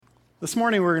This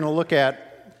morning we're going to look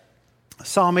at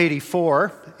Psalm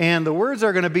 84, and the words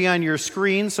are going to be on your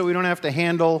screen so we don't have to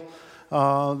handle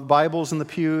Bibles in the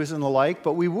pews and the like,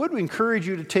 but we would encourage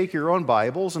you to take your own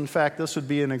Bibles. In fact, this would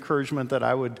be an encouragement that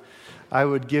I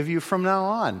would give you from now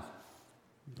on.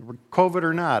 COVID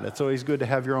or not, it's always good to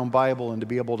have your own Bible and to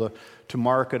be able to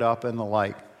mark it up and the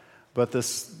like. But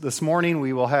this morning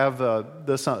we will have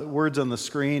this words on the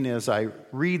screen as I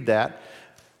read that.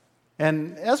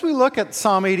 And as we look at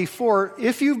Psalm 84,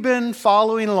 if you've been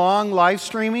following along live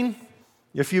streaming,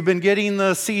 if you've been getting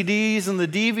the CDs and the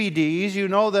DVDs, you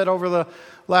know that over the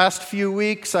last few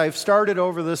weeks I've started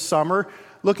over this summer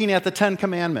looking at the Ten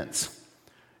Commandments.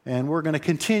 And we're going to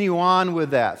continue on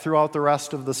with that throughout the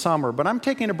rest of the summer. But I'm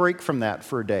taking a break from that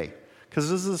for a day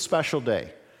because this is a special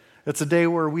day. It's a day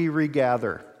where we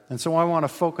regather. And so I want to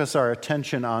focus our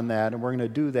attention on that, and we're going to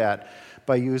do that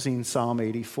by using Psalm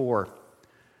 84.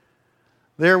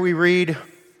 There we read,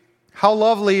 "How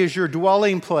lovely is your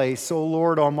dwelling place, O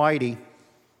Lord Almighty!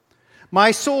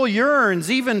 My soul yearns,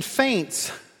 even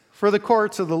faints, for the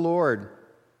courts of the Lord.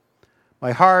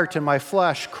 My heart and my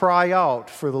flesh cry out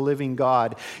for the living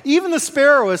God. Even the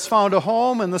sparrow has found a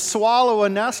home, and the swallow a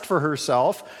nest for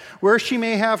herself, where she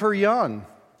may have her young,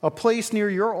 a place near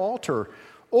your altar.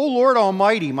 O Lord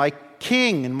Almighty, my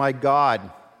King and my God.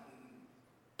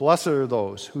 Blessed are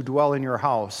those who dwell in your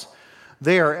house.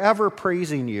 They are ever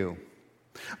praising you.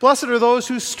 Blessed are those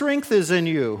whose strength is in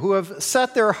you, who have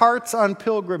set their hearts on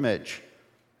pilgrimage.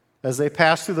 As they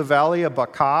pass through the valley of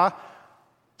Baca,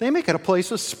 they make it a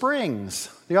place of springs.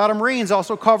 The autumn rains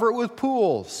also cover it with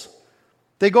pools.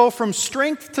 They go from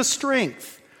strength to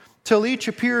strength, till each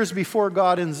appears before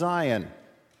God in Zion.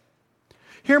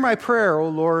 Hear my prayer, O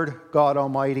Lord God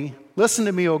Almighty. Listen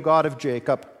to me, O God of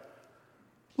Jacob.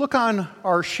 Look on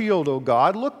our shield, O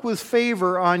God. Look with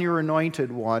favor on your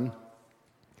anointed one.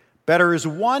 Better is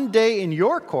one day in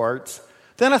your courts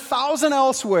than 1,000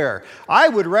 elsewhere. I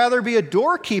would rather be a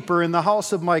doorkeeper in the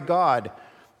house of my God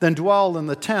than dwell in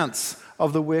the tents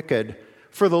of the wicked.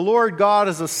 For the Lord God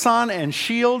is a sun and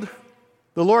shield.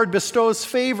 The Lord bestows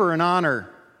favor and honor.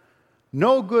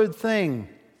 No good thing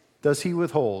does he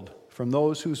withhold from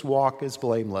those whose walk is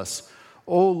blameless.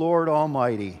 O Lord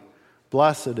Almighty,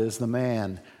 blessed is the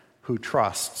man who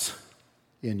trusts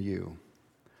in you."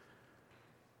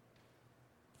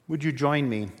 Would you join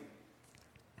me?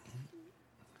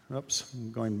 Oops,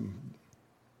 I'm going.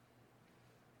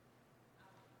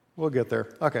 We'll get there.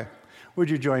 Okay. Would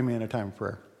you join me in a time of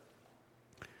prayer?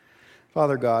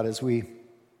 Father God, as we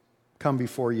come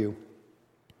before you,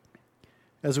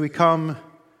 as we come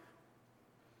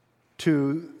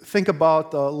to think about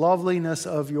the loveliness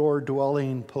of your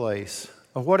dwelling place,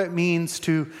 of what it means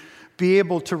to be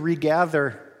able to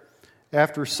regather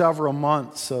after several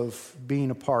months of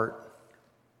being apart.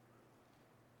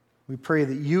 We pray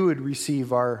that you would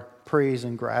receive our praise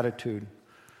and gratitude,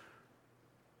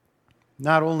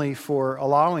 not only for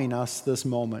allowing us this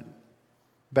moment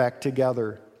back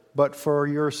together, but for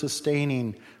your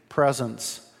sustaining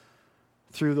presence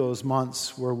through those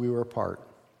months where we were apart.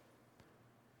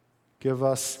 Give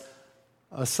us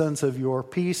a sense of your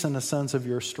peace and a sense of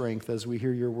your strength as we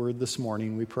hear your word this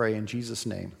morning. We pray in Jesus'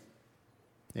 name.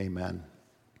 Amen.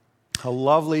 How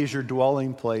lovely is your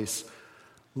dwelling place,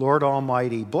 Lord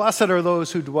Almighty. Blessed are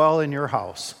those who dwell in your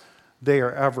house. They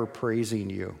are ever praising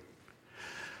you.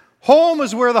 Home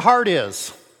is where the heart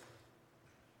is.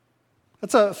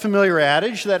 That's a familiar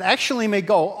adage that actually may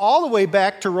go all the way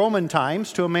back to Roman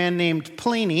times to a man named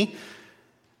Pliny.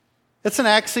 It's an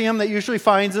axiom that usually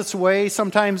finds its way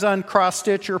sometimes on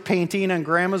cross-stitch or painting on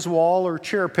grandma's wall or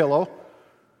chair pillow.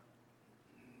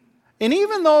 And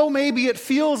even though maybe it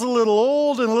feels a little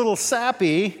old and a little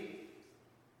sappy,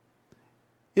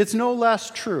 it's no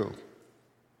less true.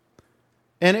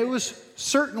 And it was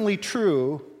certainly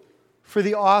true for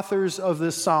the authors of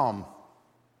this psalm,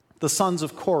 the Sons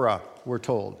of Korah, we're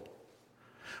told.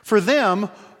 For them,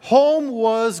 home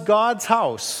was God's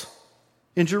house.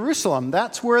 In Jerusalem,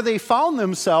 that's where they found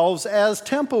themselves as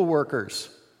temple workers.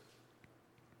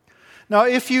 Now,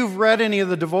 if you've read any of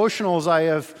the devotionals I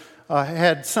have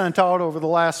had sent out over the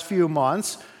last few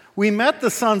months, we met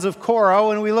the Sons of Korah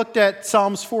when we looked at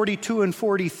Psalms 42 and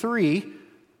 43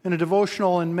 in a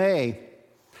devotional in May.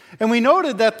 And we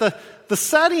noted that the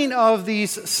setting of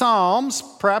these psalms,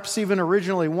 perhaps even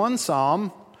originally one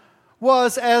psalm,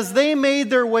 was as they made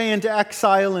their way into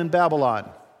exile in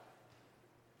Babylon.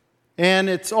 And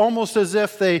it's almost as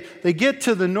if they get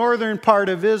to the northern part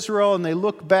of Israel and they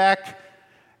look back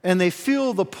and they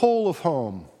feel the pull of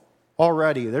home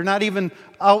already. They're not even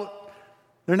out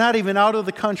of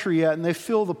the country yet, and they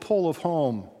feel the pull of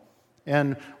home.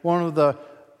 And one of the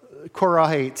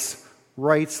Korahites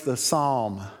writes the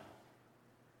psalm.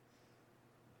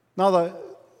 Now,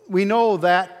 we know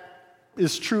that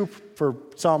is true for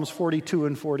Psalms 42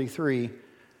 and 43.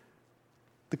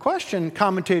 The question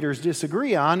commentators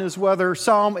disagree on is whether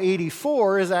Psalm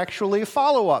 84 is actually a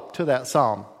follow-up to that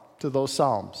psalm, to those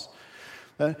psalms.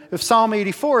 If Psalm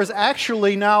 84 is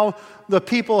actually now the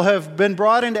people have been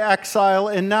brought into exile,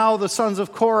 and now the sons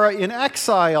of Korah in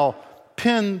exile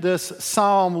pen this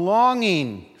psalm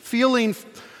longing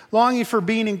for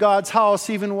being in God's house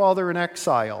even while they're in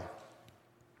exile.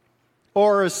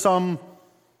 Or as some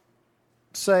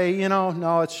say,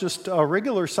 no, it's just a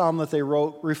regular psalm that they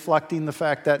wrote reflecting the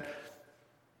fact that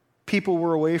people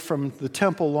were away from the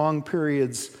temple long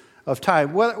periods of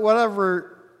time.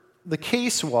 Whatever the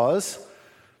case was,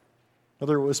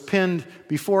 whether it was penned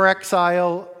before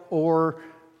exile or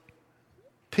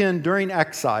penned during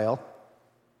exile,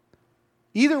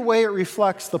 either way it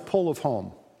reflects the pull of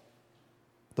home.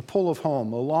 The pull of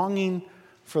home, a longing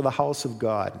for the house of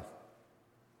God.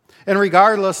 And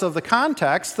regardless of the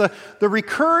context, the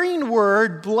recurring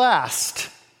word blessed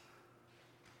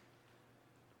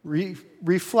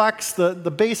reflects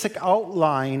the basic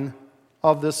outline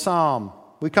of this psalm.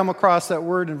 We come across that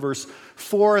word in verse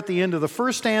 4 at the end of the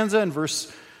first stanza, and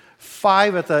verse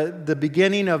 5 at the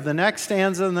beginning of the next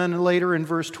stanza, and then later in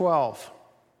verse 12.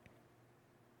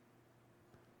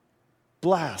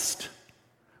 Blessed.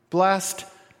 Blessed,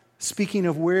 speaking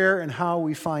of where and how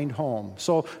we find home.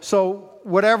 So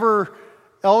whatever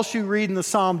else you read in the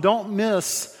psalm, don't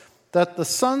miss that the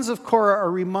sons of Korah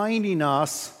are reminding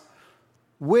us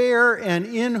where and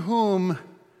in whom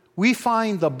we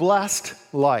find the blessed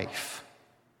life.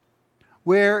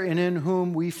 Where and in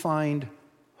whom we find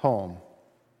home.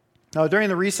 Now, during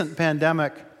the recent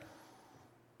pandemic,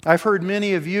 I've heard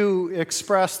many of you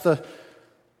express the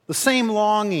same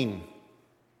longing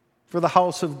for the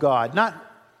house of God. Not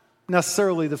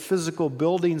necessarily the physical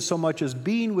building so much as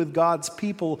being with God's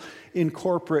people in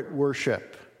corporate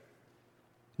worship.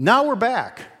 Now we're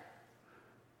back.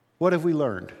 What have we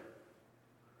learned?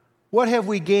 What have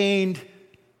we gained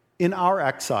in our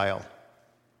exile?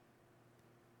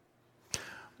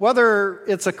 Whether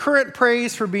it's a current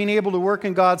praise for being able to work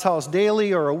in God's house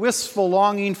daily or a wistful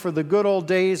longing for the good old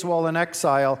days while in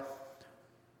exile,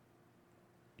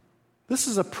 this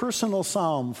is a personal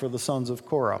psalm for the sons of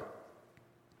Korah.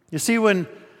 You see, when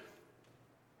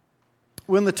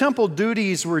the temple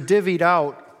duties were divvied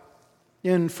out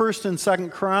in 1st and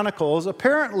 2nd Chronicles,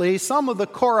 apparently some of the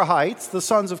Korahites, the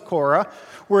sons of Korah,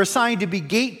 were assigned to be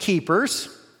gatekeepers.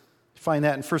 You find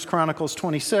that in 1 Chronicles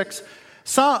 26.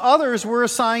 Some others were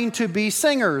assigned to be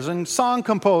singers and song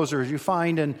composers, you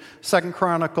find in 2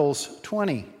 Chronicles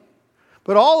 20.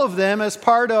 But all of them, as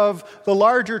part of the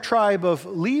larger tribe of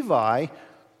Levi,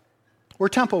 were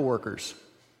temple workers.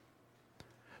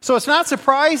 So it's not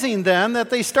surprising then that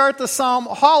they start the psalm,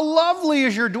 "How lovely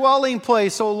is your dwelling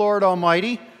place, O Lord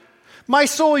Almighty! My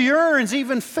soul yearns,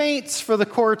 even faints for the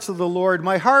courts of the Lord.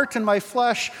 My heart and my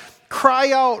flesh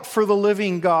cry out for the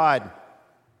living God."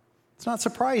 It's not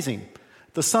surprising.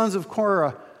 The sons of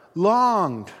Korah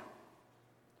longed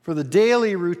for the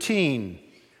daily routine,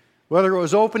 whether it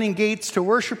was opening gates to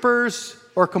worshipers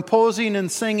or composing and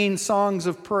singing songs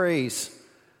of praise.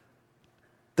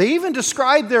 They even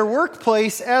described their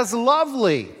workplace as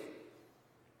lovely.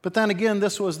 But then again,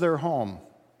 this was their home.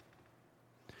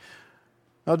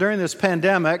 Now, during this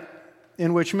pandemic,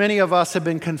 in which many of us have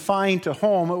been confined to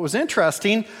home, it was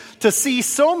interesting to see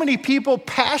so many people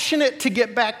passionate to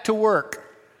get back to work.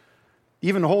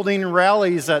 Even holding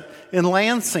rallies in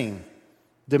Lansing,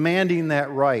 demanding that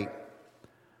right.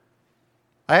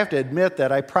 I have to admit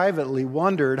that I privately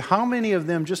wondered how many of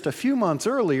them just a few months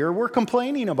earlier were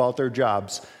complaining about their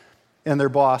jobs and their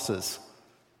bosses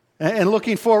and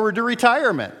looking forward to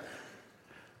retirement.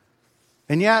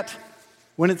 And yet,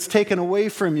 when it's taken away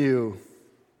from you,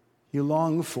 you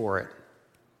long for it,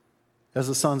 as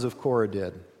the sons of Korah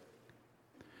did.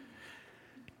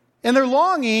 And their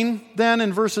longing, then,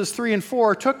 in verses 3 and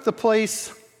 4, took the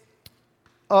place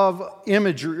of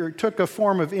imagery, or took a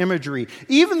form of imagery.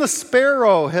 Even the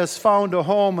sparrow has found a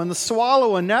home, and the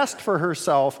swallow a nest for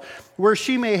herself, where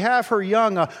she may have her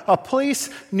young, a place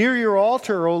near your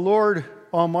altar, O Lord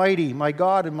Almighty, my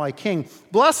God and my King.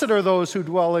 Blessed are those who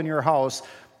dwell in your house.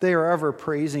 They are ever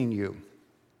praising you.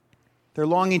 Their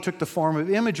longing took the form of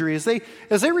imagery as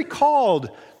they recalled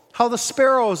how the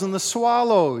sparrows and the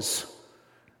swallows,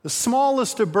 the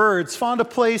smallest of birds, found a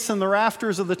place in the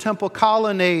rafters of the temple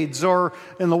colonnades or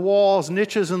in the walls,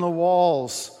 niches in the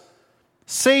walls,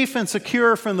 safe and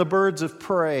secure from the birds of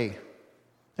prey.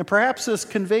 And perhaps this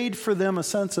conveyed for them a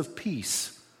sense of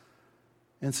peace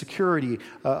and security,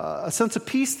 a sense of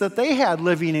peace that they had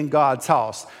living in God's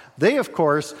house. They, of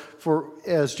course,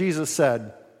 as Jesus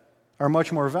said, are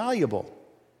much more valuable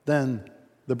than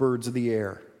the birds of the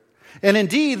air. And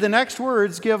indeed, the next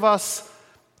words give us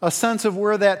a sense of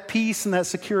where that peace and that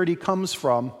security comes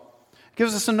from. It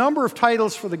gives us a number of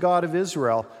titles for the God of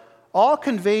Israel, all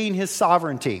conveying his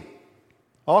sovereignty.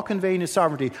 All conveying his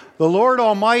sovereignty. The Lord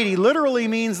Almighty literally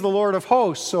means the Lord of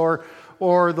hosts or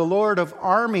the Lord of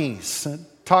armies. It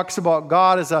talks about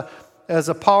God as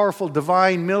a powerful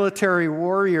divine military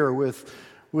warrior with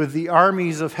the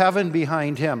armies of heaven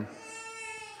behind him,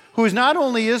 who is not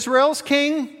only Israel's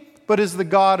king, but is the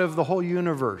God of the whole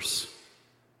universe.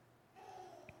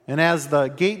 And as the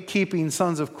gatekeeping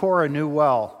sons of Korah knew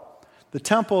well, the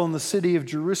temple and the city of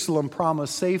Jerusalem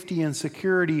promised safety and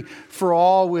security for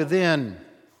all within,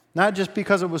 not just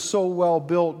because it was so well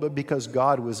built, but because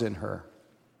God was in her.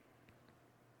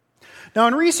 Now,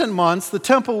 in recent months, the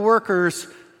temple workers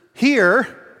here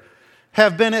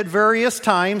have been at various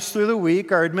times through the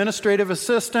week our administrative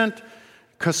assistant,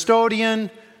 custodian,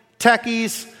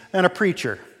 techies, and a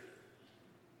preacher.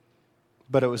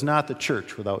 But it was not the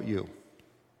church without you.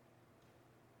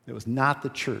 It was not the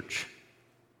church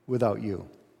without you.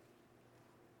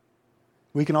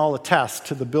 We can all attest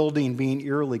to the building being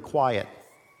eerily quiet,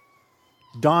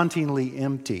 dauntingly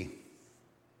empty.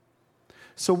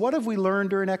 So what have we learned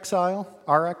during exile,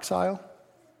 our exile?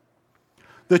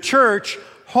 The church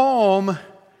home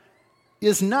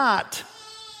is not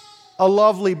a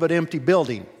lovely but empty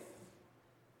building.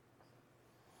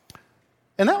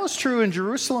 And that was true in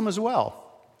Jerusalem as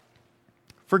well,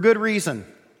 for good reason.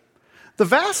 The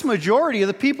vast majority of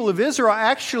the people of Israel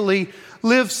actually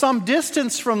live some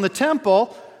distance from the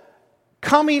temple,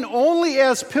 coming only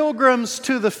as pilgrims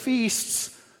to the feasts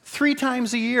 3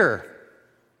 times a year.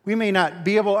 We may not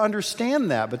be able to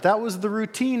understand that, but that was the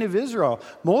routine of Israel.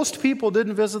 Most people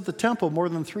didn't visit the temple more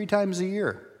than 3 times a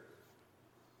year.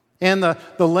 And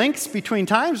the lengths between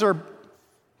times are,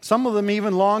 some of them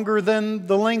even longer than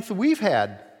the length we've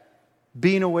had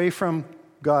being away from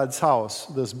God's house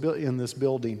in this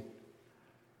building.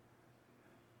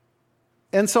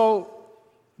 And so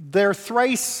their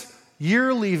thrice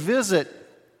yearly visit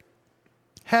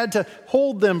had to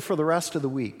hold them for the rest of the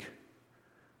week,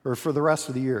 or for the rest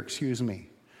of the year,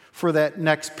 for that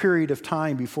next period of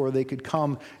time before they could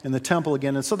come in the temple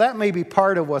again. And so that may be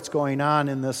part of what's going on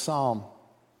in this psalm.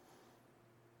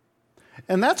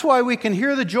 And that's why we can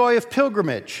hear the joy of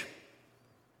pilgrimage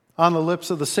on the lips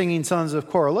of the singing sons of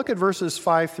Korah. Look at verses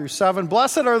 5 through 7.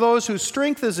 Blessed are those whose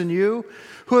strength is in you,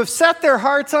 who have set their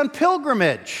hearts on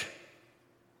pilgrimage.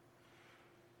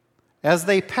 As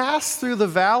they pass through the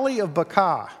valley of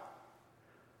Baca,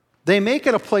 they make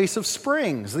it a place of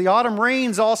springs. The autumn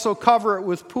rains also cover it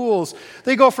with pools.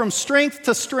 They go from strength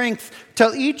to strength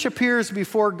till each appears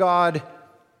before God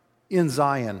in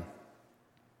Zion.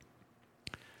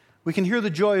 We can hear the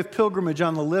joy of pilgrimage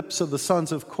on the lips of the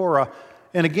sons of Korah.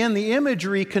 And again, the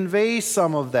imagery conveys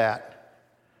some of that.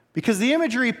 Because the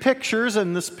imagery pictures,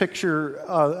 and this picture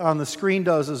on the screen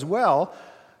does as well,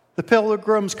 the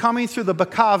pilgrims coming through the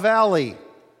Baca Valley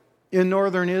in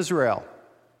northern Israel.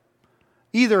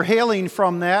 Either hailing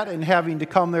from that and having to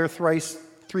come there 3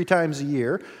 times a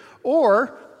year,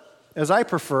 or, as I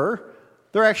prefer,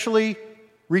 they're actually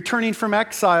returning from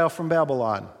exile from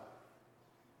Babylon.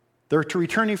 They're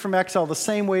returning from exile the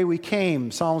same way we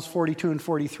came. Psalms 42 and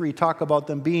 43 talk about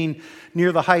them being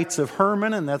near the heights of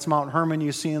Hermon, and that's Mount Hermon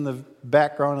you see in the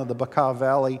background of the Baca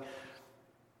Valley.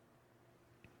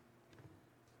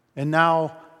 And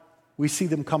now we see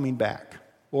them coming back.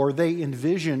 Or they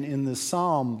envision in the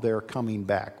psalm they're coming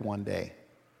back one day.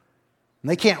 And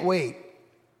they can't wait.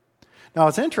 Now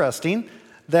it's interesting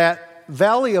that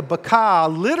Valley of Baca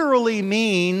literally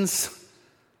means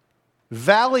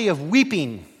Valley of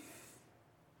Weeping.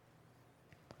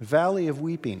 Valley of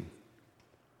Weeping.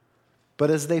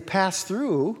 But as they pass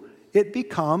through, it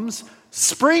becomes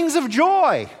springs of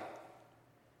joy.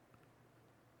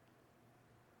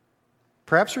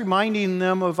 Perhaps reminding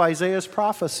them of Isaiah's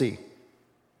prophecy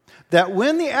that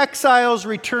when the exiles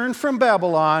return from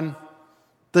Babylon,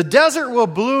 the desert will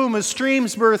bloom as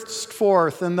streams burst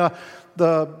forth, and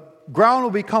the ground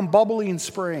will become bubbling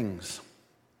springs.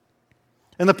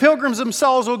 And the pilgrims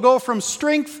themselves will go from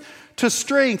strength to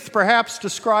strength, perhaps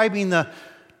describing the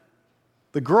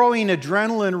growing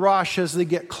adrenaline rush as they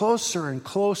get closer and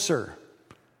closer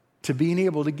to being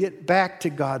able to get back to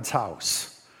God's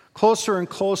house, closer and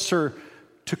closer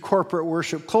to corporate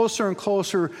worship, closer and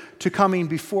closer to coming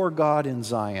before God in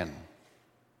Zion.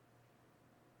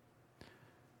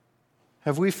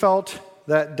 Have we felt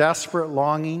that desperate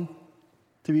longing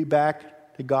to be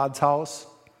back at God's house,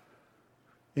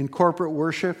 in corporate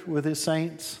worship with his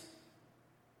saints.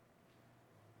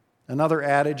 Another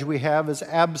adage we have is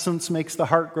absence makes the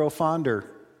heart grow fonder.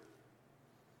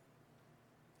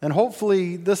 And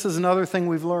hopefully this is another thing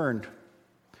we've learned.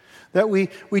 That we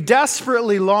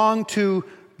desperately long to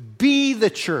be the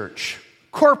church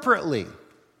corporately.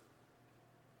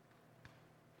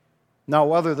 Now,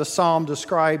 whether the psalm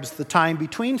describes the time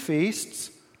between feasts,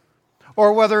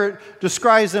 or whether it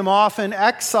describes them off in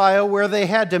exile where they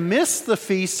had to miss the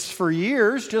feasts for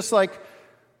years, just like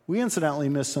we incidentally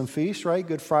missed some feasts, right?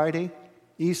 Good Friday,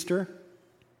 Easter,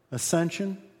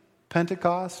 Ascension,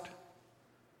 Pentecost.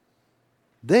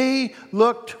 They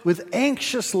looked with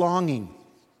anxious longing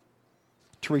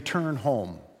to return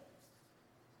home.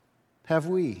 Have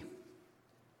we?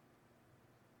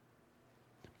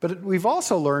 But we've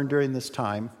also learned during this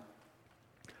time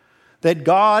that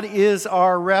God is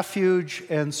our refuge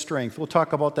and strength. We'll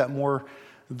talk about that more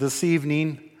this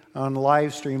evening on the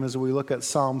live stream as we look at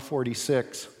Psalm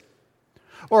 46.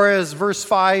 Or as verse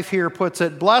 5 here puts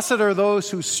it, blessed are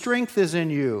those whose strength is in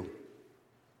you.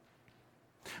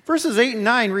 Verses 8 and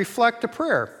 9 reflect a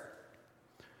prayer.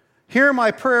 Hear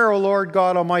my prayer, O Lord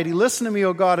God Almighty. Listen to me,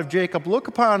 O God of Jacob. Look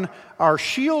upon our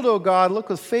shield, O God. Look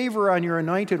with favor on your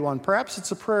anointed one. Perhaps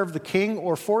it's a prayer of the king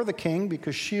or for the king,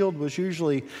 because shield was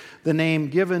usually the name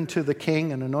given to the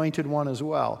king, an anointed one as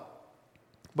well.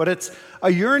 But it's a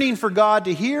yearning for God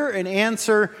to hear and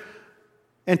answer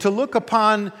and to look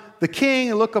upon the king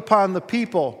and look upon the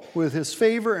people with his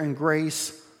favor and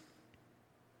grace,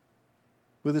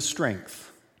 with his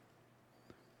strength.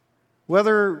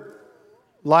 Whether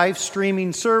live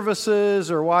streaming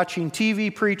services or watching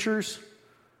TV preachers,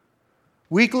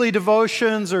 weekly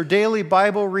devotions or daily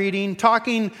Bible reading,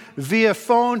 talking via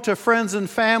phone to friends and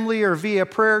family or via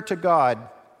prayer to God.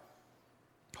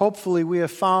 Hopefully we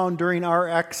have found during our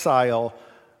exile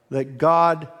that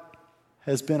God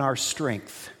has been our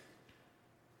strength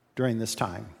during this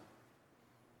time.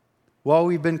 While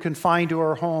we've been confined to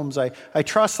our homes, I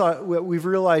trust that we've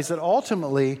realized that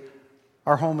ultimately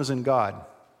our home is in God.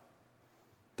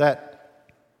 That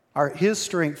his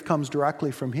strength comes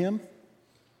directly from him,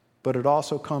 but it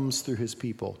also comes through his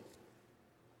people.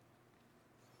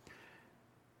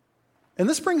 And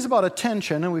this brings about a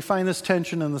tension, and we find this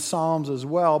tension in the Psalms as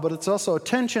well, but it's also a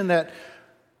tension that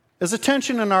is a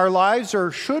tension in our lives,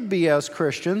 or should be as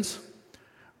Christians,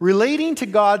 relating to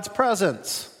God's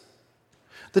presence.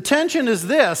 The tension is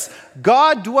this: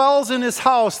 God dwells in his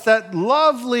house, that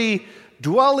lovely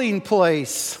dwelling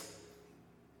place.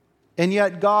 And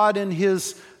yet God in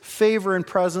his favor and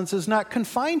presence is not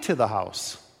confined to the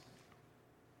house.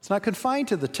 It's not confined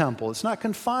to the temple. It's not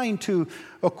confined to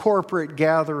a corporate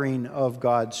gathering of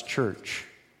God's church.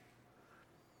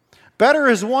 Better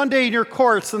is one day in your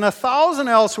courts than 1,000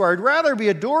 elsewhere. I'd rather be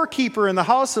a doorkeeper in the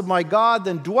house of my God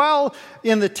than dwell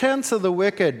in the tents of the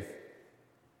wicked.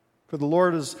 For the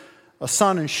Lord is a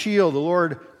sun and shield. The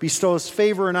Lord bestows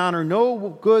favor and honor. No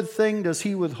good thing does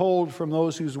he withhold from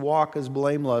those whose walk is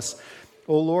blameless.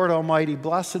 O Lord Almighty,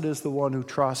 blessed is the one who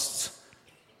trusts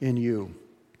in you.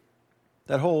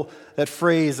 That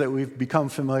phrase that we've become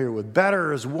familiar with,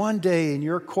 better is one day in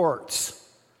your courts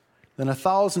than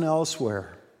 1,000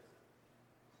 elsewhere.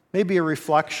 Maybe a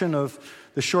reflection of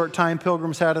the short time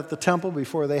pilgrims had at the temple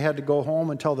before they had to go home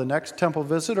until the next temple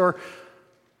visit, or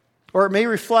it may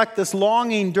reflect this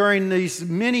longing during these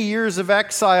many years of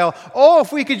exile. Oh,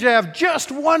 if we could have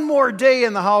just one more day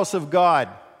in the house of God.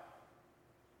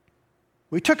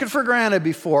 We took it for granted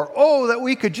before. Oh, that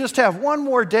we could just have one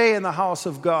more day in the house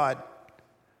of God.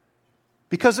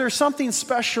 Because there's something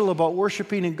special about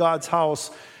worshiping in God's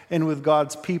house and with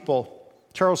God's people.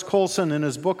 Charles Colson, in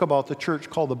his book about the church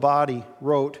called The Body,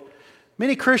 wrote,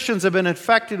 many Christians have been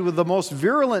infected with the most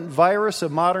virulent virus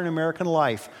of modern American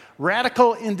life,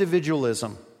 radical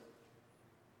individualism.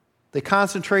 They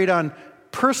concentrate on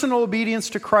personal obedience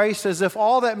to Christ as if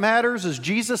all that matters is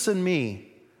Jesus and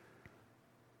me.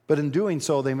 But in doing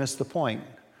so, they miss the point.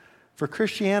 For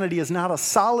Christianity is not a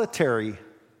solitary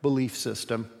belief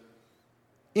system.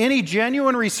 Any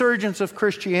genuine resurgence of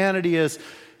Christianity, as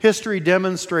history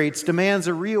demonstrates, demands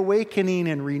a reawakening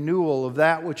and renewal of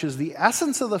that which is the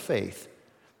essence of the faith,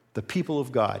 the people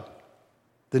of God,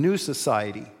 the new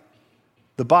society,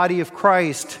 the body of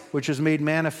Christ, which is made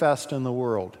manifest in the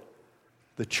world,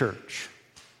 the church.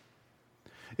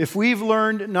 If we've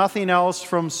learned nothing else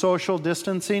from social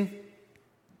distancing,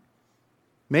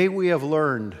 may we have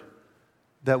learned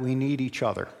that we need each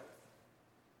other,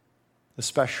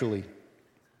 especially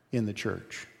in the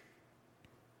church.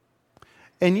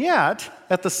 And yet,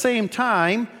 at the same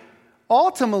time,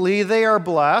 ultimately they are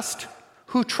blessed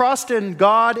who trust in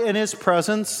God and His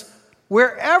presence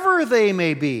wherever they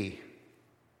may be.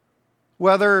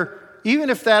 Whether, even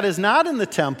if that is not in the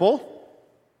temple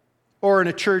or in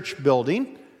a church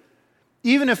building,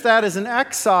 even if that is an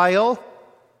exile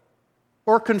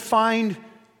or confined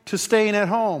to staying at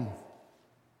home.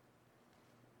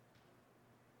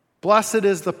 Blessed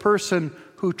is the person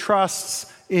who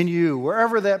trusts in you,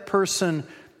 wherever that person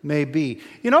may be.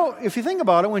 You know, if you think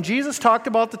about it, when Jesus talked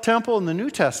about the temple in the New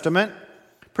Testament,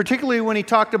 particularly when He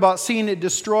talked about seeing it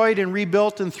destroyed and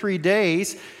rebuilt in 3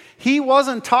 days, He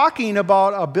wasn't talking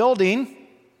about a building.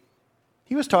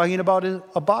 He was talking about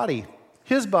a body,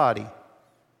 His body,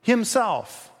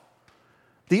 Himself.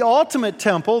 The ultimate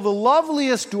temple, the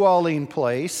loveliest dwelling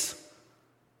place,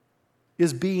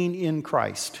 is being in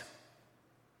Christ.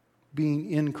 Being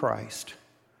in Christ.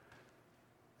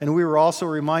 And we were also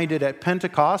reminded at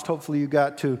Pentecost, hopefully you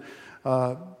got to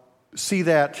see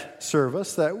that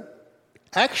service, that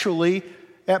actually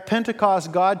at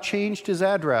Pentecost God changed His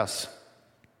address.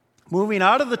 Moving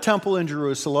out of the temple in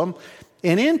Jerusalem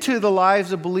and into the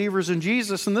lives of believers in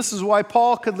Jesus. And this is why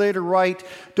Paul could later write,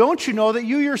 "Don't you know that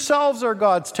you yourselves are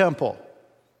God's temple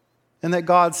and that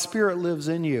God's Spirit lives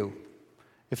in you?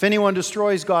 If anyone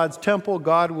destroys God's temple,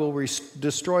 God will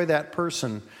destroy that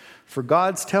person. For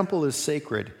God's temple is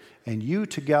sacred, and you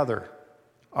together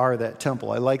are that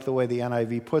temple." I like the way the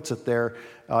NIV puts it there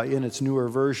in its newer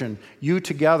version. You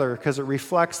together, because it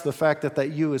reflects the fact that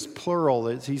that you is plural.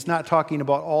 He's not talking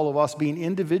about all of us being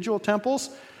individual temples,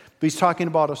 but he's talking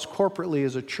about us corporately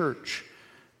as a church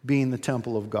being the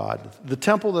temple of God. The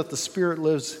temple that the Spirit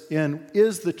lives in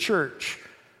is the church,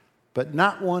 but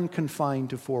not one confined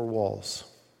to 4 walls.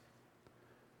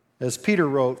 As Peter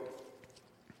wrote,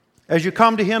 "As you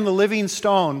come to Him, the living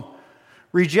stone,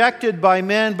 rejected by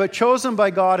men, but chosen by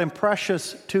God and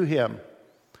precious to Him,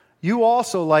 you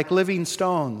also, like living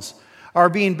stones, are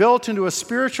being built into a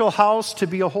spiritual house to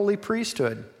be a holy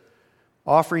priesthood,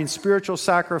 offering spiritual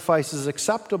sacrifices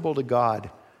acceptable to God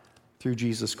through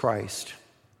Jesus Christ."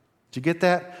 Did you get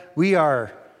that? We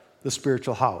are the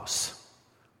spiritual house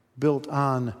built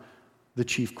on the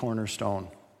chief cornerstone.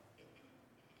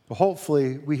 Well,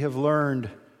 hopefully we have learned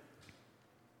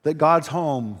that God's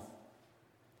home,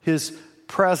 His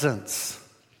presence,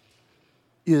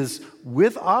 is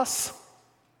with us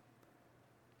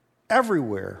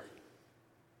everywhere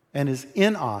and is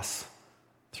in us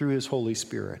through His Holy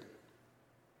Spirit.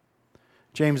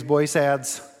 James Boyce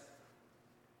adds,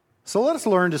 "So let us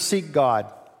learn to seek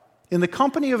God in the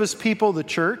company of His people, the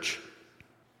church,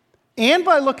 and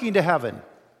by looking to heaven."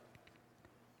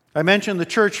 I mentioned the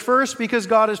church first because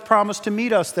God has promised to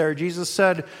meet us there. Jesus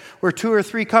said, "Where 2 or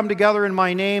 3 come together in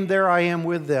my name, there I am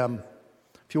with them."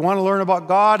 If you want to learn about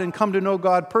God and come to know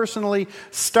God personally,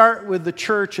 start with the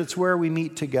church. It's where we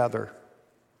meet together.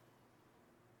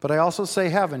 But I also say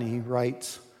heaven, he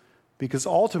writes, because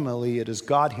ultimately it is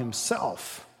God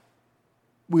Himself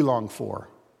we long for,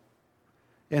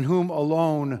 in whom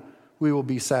alone we will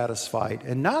be satisfied,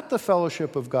 and not the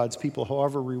fellowship of God's people,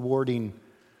 however rewarding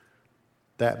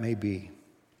that may be.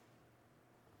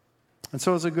 And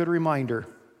so it's a good reminder.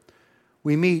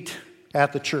 We meet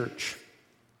at the church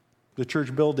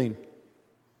building.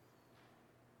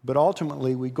 But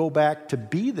ultimately, we go back to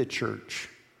be the church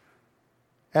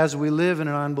as we live in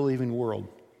an unbelieving world.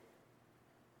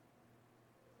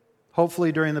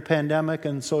 Hopefully during the pandemic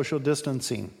and social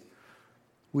distancing,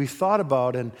 we've thought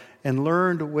about and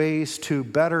learned ways to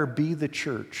better be the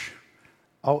church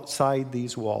outside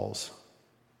these walls.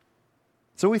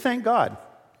 So we thank God.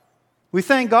 We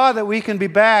thank God that we can be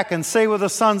back and say with the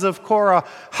Sons of Korah,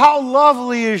 "How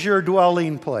lovely is your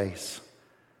dwelling place."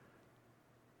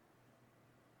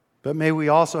 But may we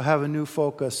also have a new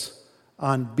focus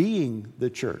on being the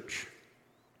church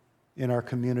in our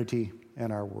community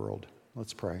and our world.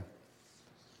 Let's pray.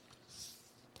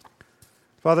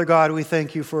 Father God, we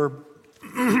thank You for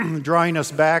drawing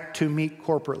us back to meet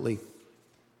corporately.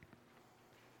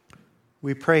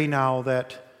 We pray now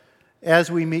that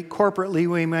as we meet corporately,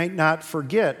 we might not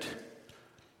forget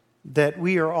that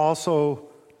we are also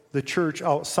the church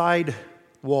outside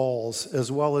walls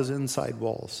as well as inside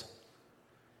walls.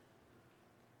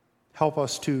 Help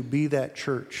us to be that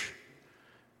church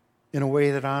in a way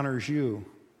that honors You,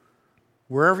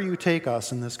 wherever You take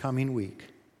us in this coming week.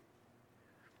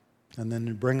 And then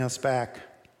to bring us back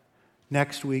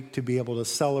next week to be able to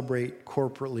celebrate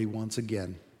corporately once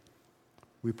again.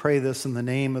 We pray this in the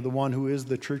name of the one who is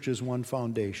the church's one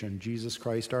foundation, Jesus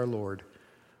Christ our Lord.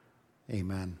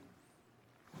 Amen.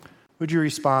 Would you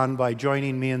respond by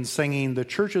joining me in singing the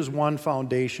church's one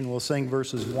foundation? We'll sing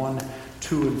verses 1,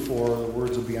 2, and 4. The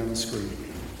words will be on the screen.